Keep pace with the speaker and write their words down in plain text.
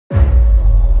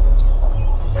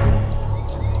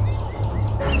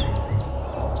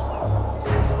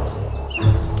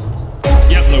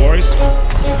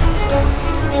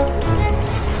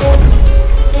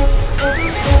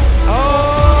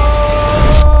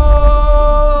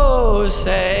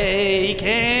say,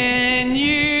 can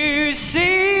you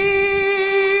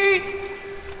see?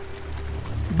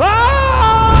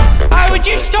 Bob! Oh, would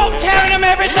you stop telling them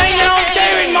everything that I'm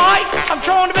doing, Mike? I'm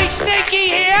trying to be sneaky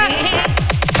here.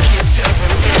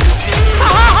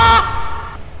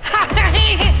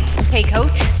 Hey,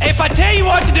 coach. If I tell you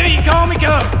what to do, you call me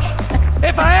coach.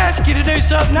 If I ask you to do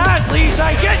something nicely, you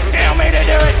say, just tell me to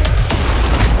do it.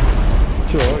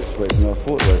 Sure, I expected I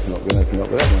thought they was not going to open up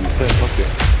with that one. You said, fuck it.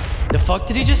 The fuck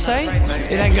did he just say?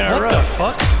 It ain't gonna run. The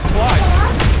fuck? Twice.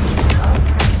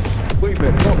 We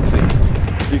met Boxy.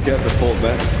 You get the port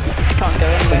back. Can't go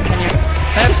anywhere, can you?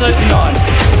 Absolutely not.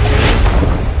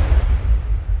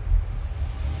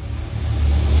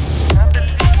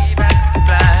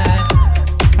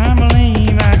 I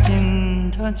believe I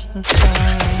can touch the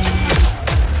sky.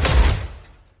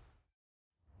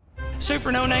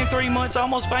 Super no name 3 months,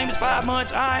 almost famous 5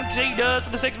 months. I'm G-Dubs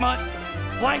for the 6 months.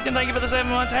 Plankton, thank you for the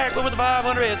 7 months. Hackler with the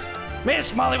 500 bits.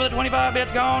 Miss Molly with the 25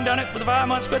 bits. Gone, done it with the 5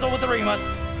 months. Squizzle with the 3 months.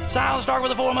 Silent Stark with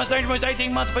the 4 months. Danger Moose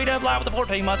 18 months. P-Dub Live with the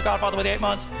 14 months. Godfather with the 8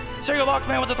 months. Cereal Box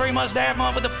Man with the 3 months. Dab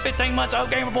Month with the 15 months. Oh,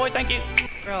 Gamer Boy, thank you.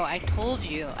 Bro, I told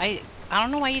you. I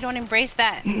don't know why you don't embrace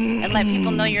that and let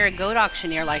people know you're a goat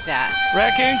auctioneer like that.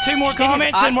 Raccoon, 2 more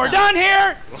comments awesome. and we're done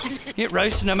here. Get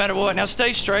roasted no matter what. Now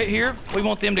stay straight here. We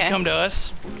want them to come to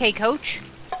us. Hey, coach.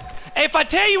 If I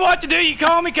tell you what to do, you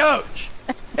call me coach.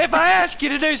 If I ask you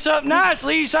to do something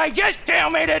nicely, you say, just tell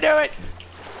me to do it.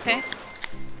 Okay.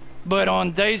 But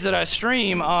on days that I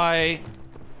stream,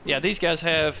 yeah, these guys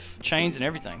have chains and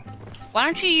everything. Why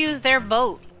don't you use their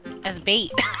boat as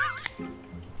bait?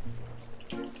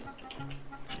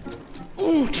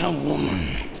 Ooh, a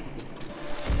woman.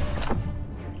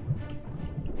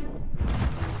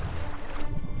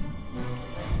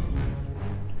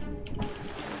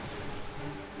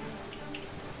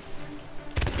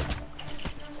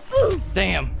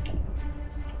 Damn.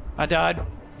 I died.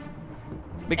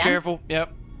 Be careful.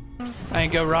 Yep. I can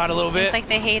go right a little bit. Seems like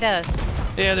they hate us.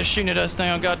 Yeah, they're shooting at us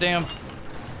now. Goddamn.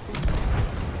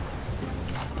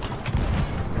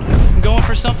 I'm going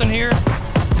for something here.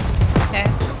 Okay.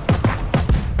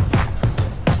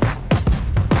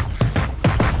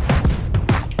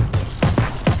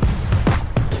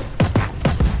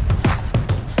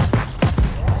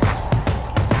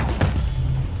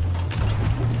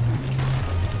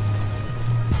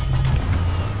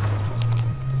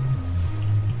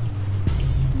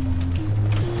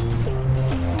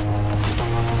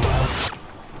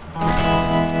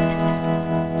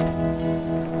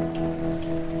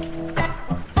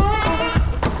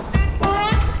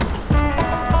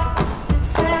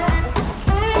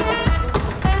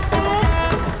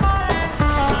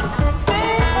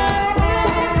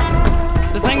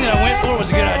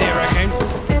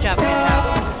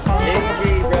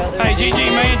 GG,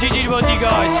 man. GG to both you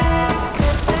guys.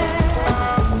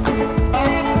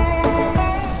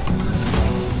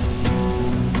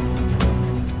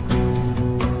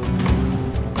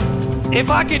 If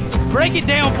I could break it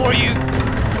down for you,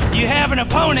 you have an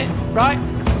opponent, right?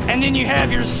 And then you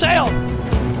have yourself.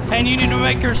 And you need to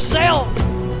make yourself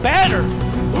better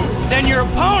than your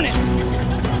opponent.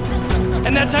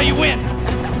 And that's how you win.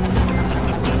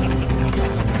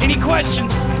 Any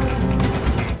questions?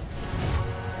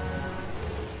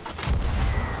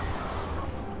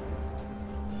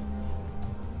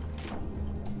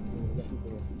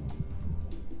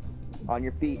 On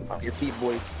your feet,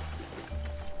 boys.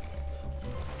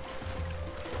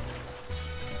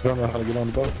 I don't know how to get on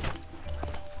the boat.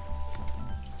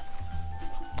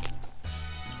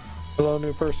 Hello,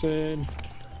 new person.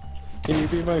 Can you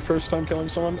be my first time killing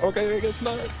someone? Okay, I guess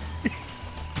not.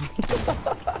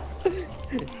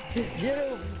 Get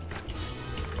him!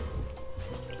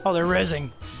 Oh, they're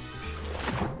rezzing.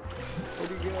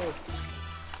 Where'd he go?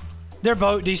 Their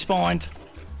boat despawned.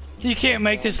 You can't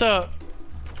make this up.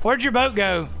 Where'd your boat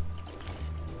go?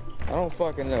 I don't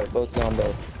fucking know. Boat's on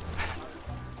boat.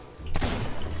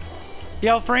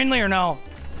 Y'all friendly or no?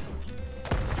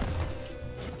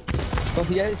 Oh,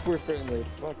 yes, we're friendly.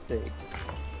 For fuck's sake.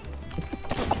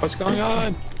 What's going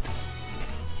on?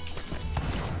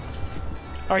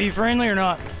 Are you friendly or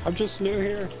not? I'm just new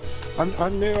here.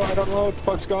 I'm new. I don't know what the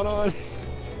fuck's going on.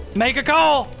 Make a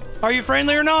call. Are you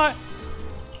friendly or not?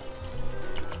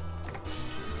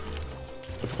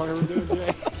 What the fuck are we doing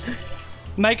today?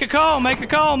 Make a call. Make a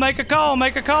call. Make a call.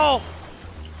 Make a call.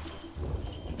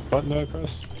 Button do I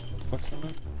press? What's going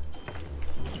on?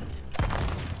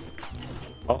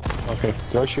 Oh, okay.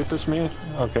 Do I shoot this man?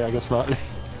 Okay, I guess not.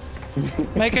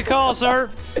 Make a call,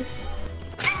 sir.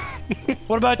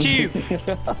 What about you?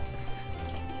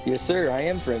 Yes, sir. I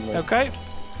am friendly. Okay.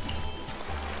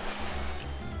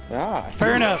 Ah.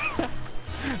 Fair enough.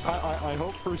 I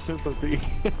hope for sympathy.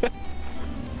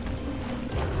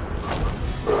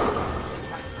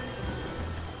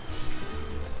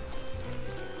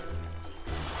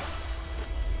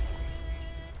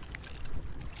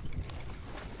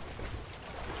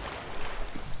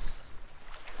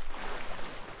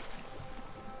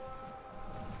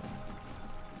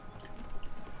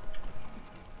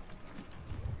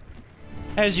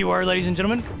 As you are, ladies and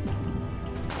gentlemen.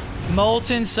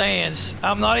 Molten Sands.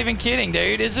 I'm not even kidding,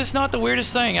 dude. Is this not the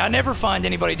weirdest thing? I never find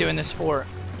anybody doing this for.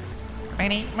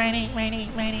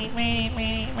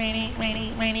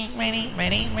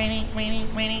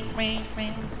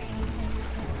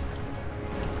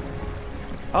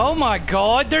 Oh my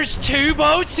god, there's 2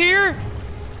 boats here?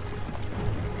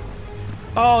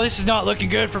 Oh, this is not looking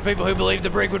good for people who believe the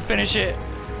brig would finish it.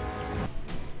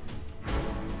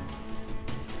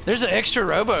 There's an extra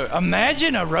rowboat.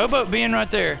 Imagine a rowboat being right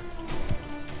there.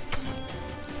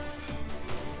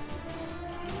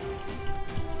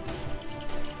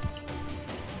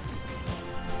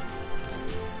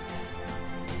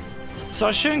 So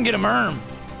I shouldn't get a merm.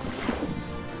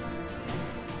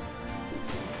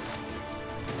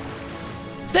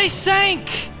 They sank!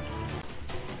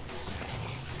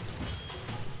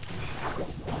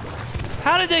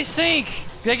 How did they sink?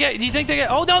 They get, do you think they get,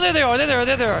 oh no, there they are, there they are,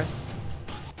 there they are.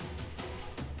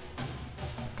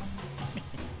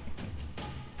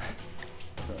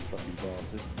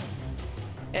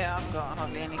 Yeah, I've got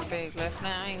hardly any food left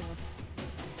now either.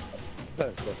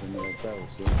 That's stuff in the barrel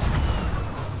still.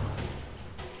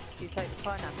 You take the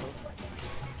pineapple. I've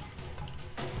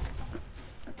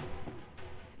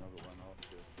got one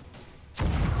after.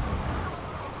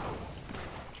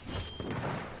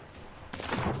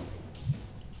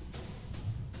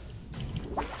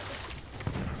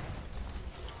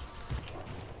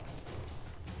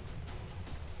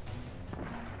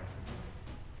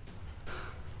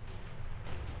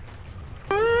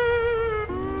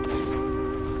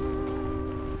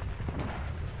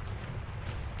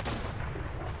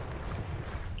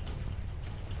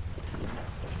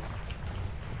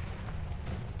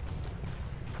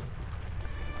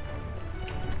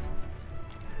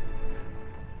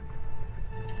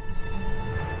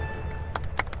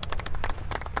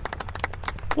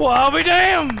 Well, I'll be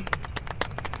damned!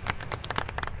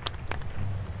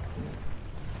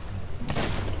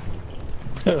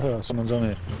 Someone's on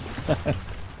it.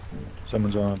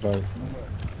 Someone's on a boat.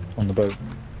 On the boat.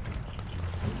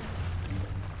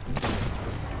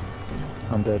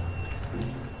 I'm dead.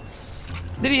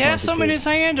 Did he have some in his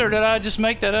hand, or did I just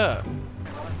make that up?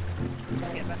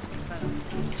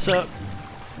 So,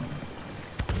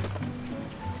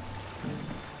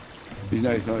 You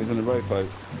know he's not, he's on the rowboat.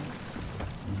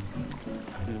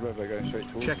 There's a rowboat going straight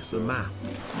towards Check us, the map.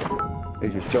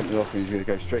 He's just jumping off and he's going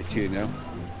to go straight to you now.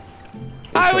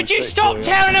 oh, would you stop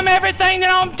telling him everything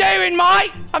that I'm doing,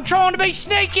 mate? I'm trying to be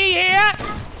sneaky here.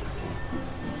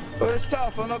 Well, it's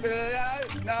tough, I'm not going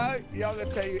to, no, I'm going to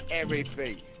tell you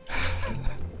everything.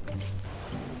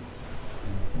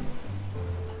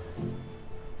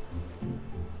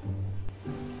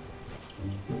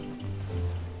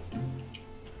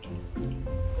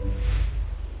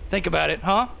 Think about it,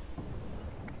 huh?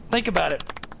 Think about it,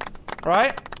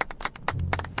 right?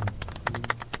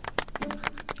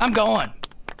 I'm going.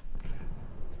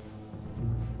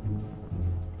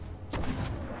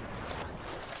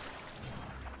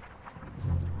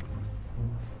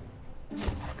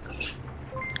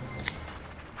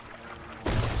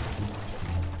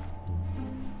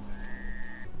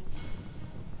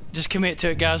 Just commit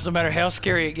to it, guys, no matter how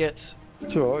scary it gets.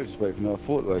 It's alright, I was just waiting for another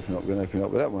fort to open up. We're going to open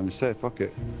up with that one instead, fuck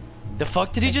it. The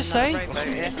fuck did he just say?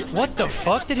 What the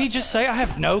fuck did he just say? I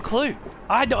have no clue.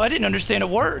 I didn't understand a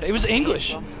word. It was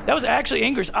English. That was actually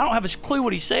English. I don't have a clue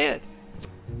what he said.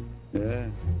 Yeah,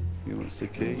 he wants the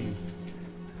key.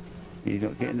 He's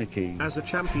not getting the key. As a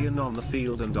champion on the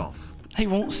field and off. He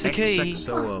wants the key.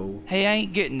 XXOO. He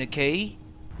ain't getting the key.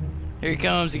 Here he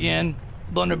comes again.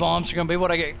 Blunder bombs are gonna be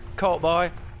what I get caught by.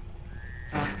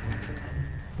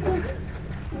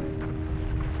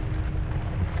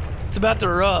 It's about to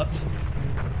erupt.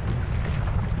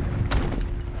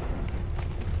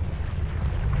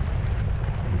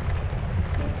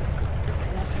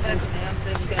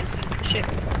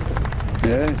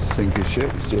 Yeah, sink his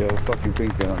ship. See how fucking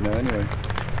thing's going up now anyway.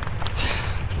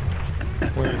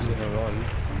 Where is it arriving?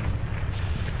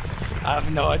 I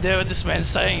have no idea what this man's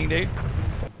saying, dude.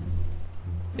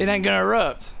 It ain't gonna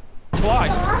erupt.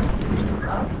 Twice.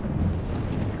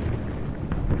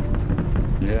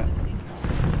 Yeah.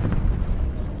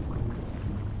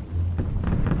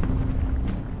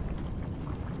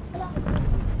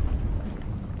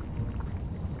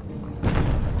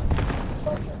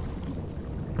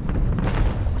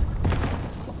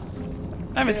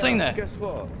 haven't seen that. Guess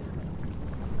what?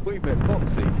 We met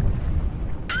Boxy.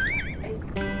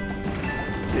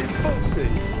 It's Boxy.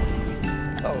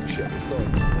 Oh shit, it's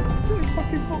gone. It's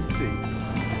fucking Boxy.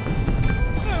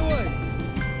 No way.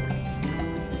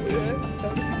 Yeah, how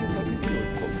did you fucking do it,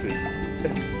 Boxy?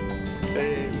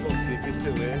 Hey, Boxy, if you're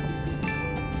still there,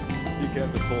 you can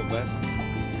have the fort, man.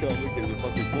 Come on, we get the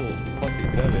fucking fort. Fuck it, you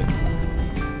can have it.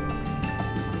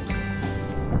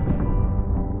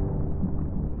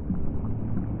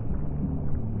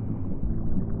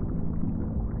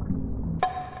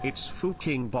 It's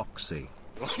fucking Boxy.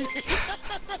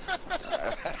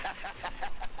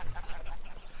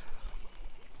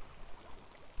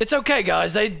 It's okay,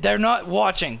 guys. They're not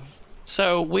watching.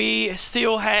 So we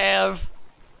still have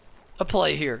a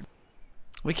play here.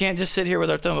 We can't just sit here with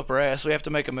our thumb up our ass. We have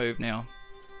to make a move now.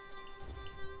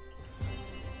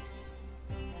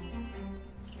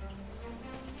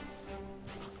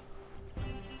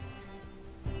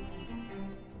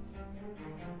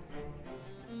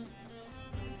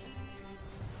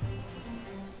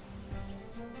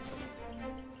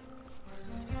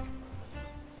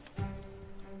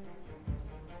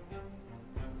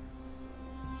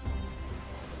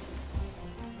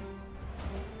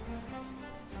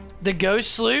 The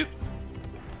ghost sloop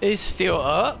is still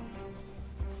up.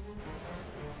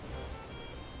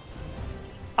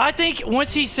 I think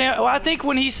once he said, I think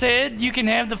when he said you can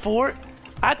have the fort,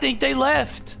 I think they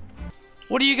left.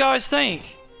 What do you guys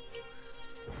think?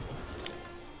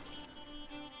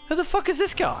 Who the fuck is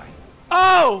this guy?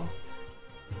 Oh!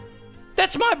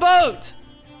 That's my boat!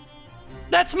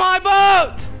 That's my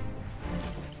boat!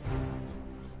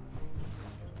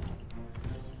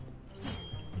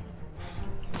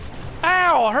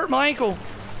 Ow, I hurt my ankle.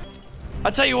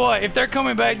 I'll tell you what, if they're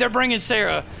coming back, they're bringing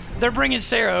Sarah. They're bringing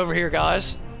Sarah over here,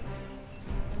 guys.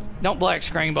 Don't black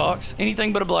screen, Box.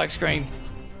 Anything but a black screen.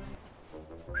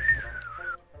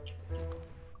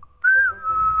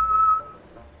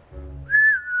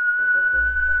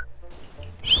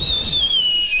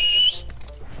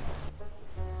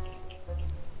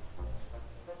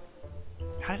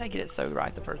 How did I get it so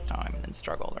right the first time and then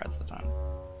struggle the rest of the time?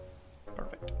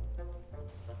 Perfect.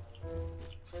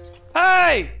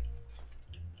 Hey!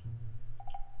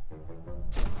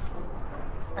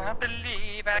 I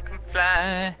believe I can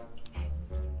fly.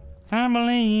 I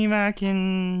believe I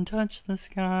can touch the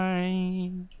sky.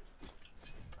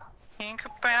 Think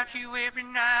about you every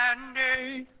night and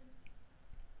day.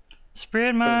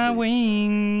 Spread my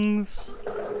wings.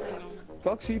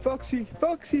 Boxy, Boxy,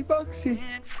 Boxy, Boxy.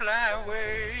 And fly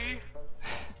away.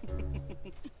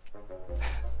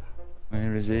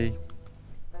 Where is he?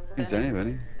 He's down here,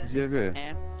 buddy. Is he over here?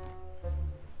 Yeah.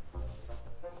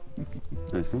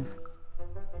 Nice one.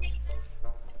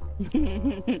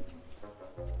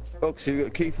 Boxy, we've got a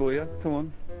key for you. Come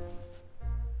on.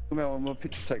 Come out on my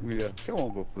picture take with you. Come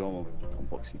on, Bob. Come on,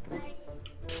 Boxy. Come on.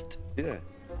 Psst. Yeah.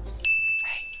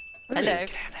 Hello. You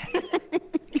can have that. You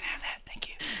can have that. Thank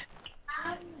you.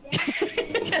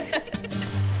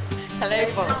 Hello,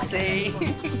 Boxy.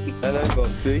 Hello,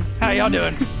 Boxy. How y'all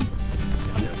doing?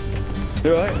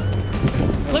 You alright?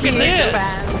 Look at this.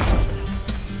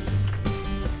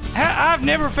 I've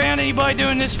never found anybody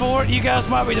doing this for it. You guys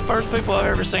might be the first people I've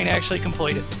ever seen actually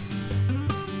complete it.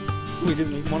 We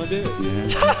didn't even want to do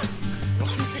it. Yeah.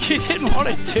 You didn't want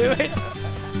to do it?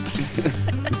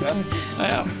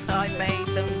 Well, I made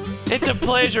them. it's a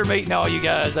pleasure meeting all you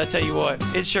guys, I tell you what.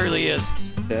 It surely is.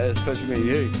 Yeah, it's a pleasure meeting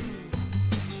you.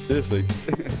 Seriously.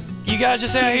 You guys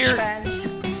just out here...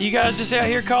 You guys just out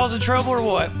here causing trouble or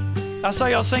what? I saw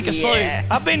y'all sink a sloop.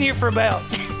 I've been here for about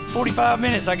 45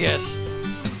 minutes, I guess.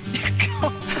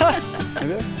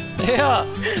 Yeah.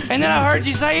 And then I heard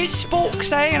you say it's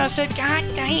Boxy, and I said, God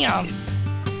damn.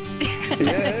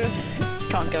 Yeah.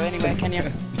 Can't go anywhere, can you?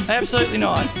 Absolutely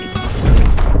not.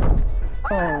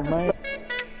 Oh, man.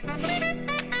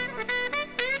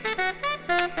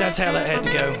 That's how that had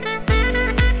to go.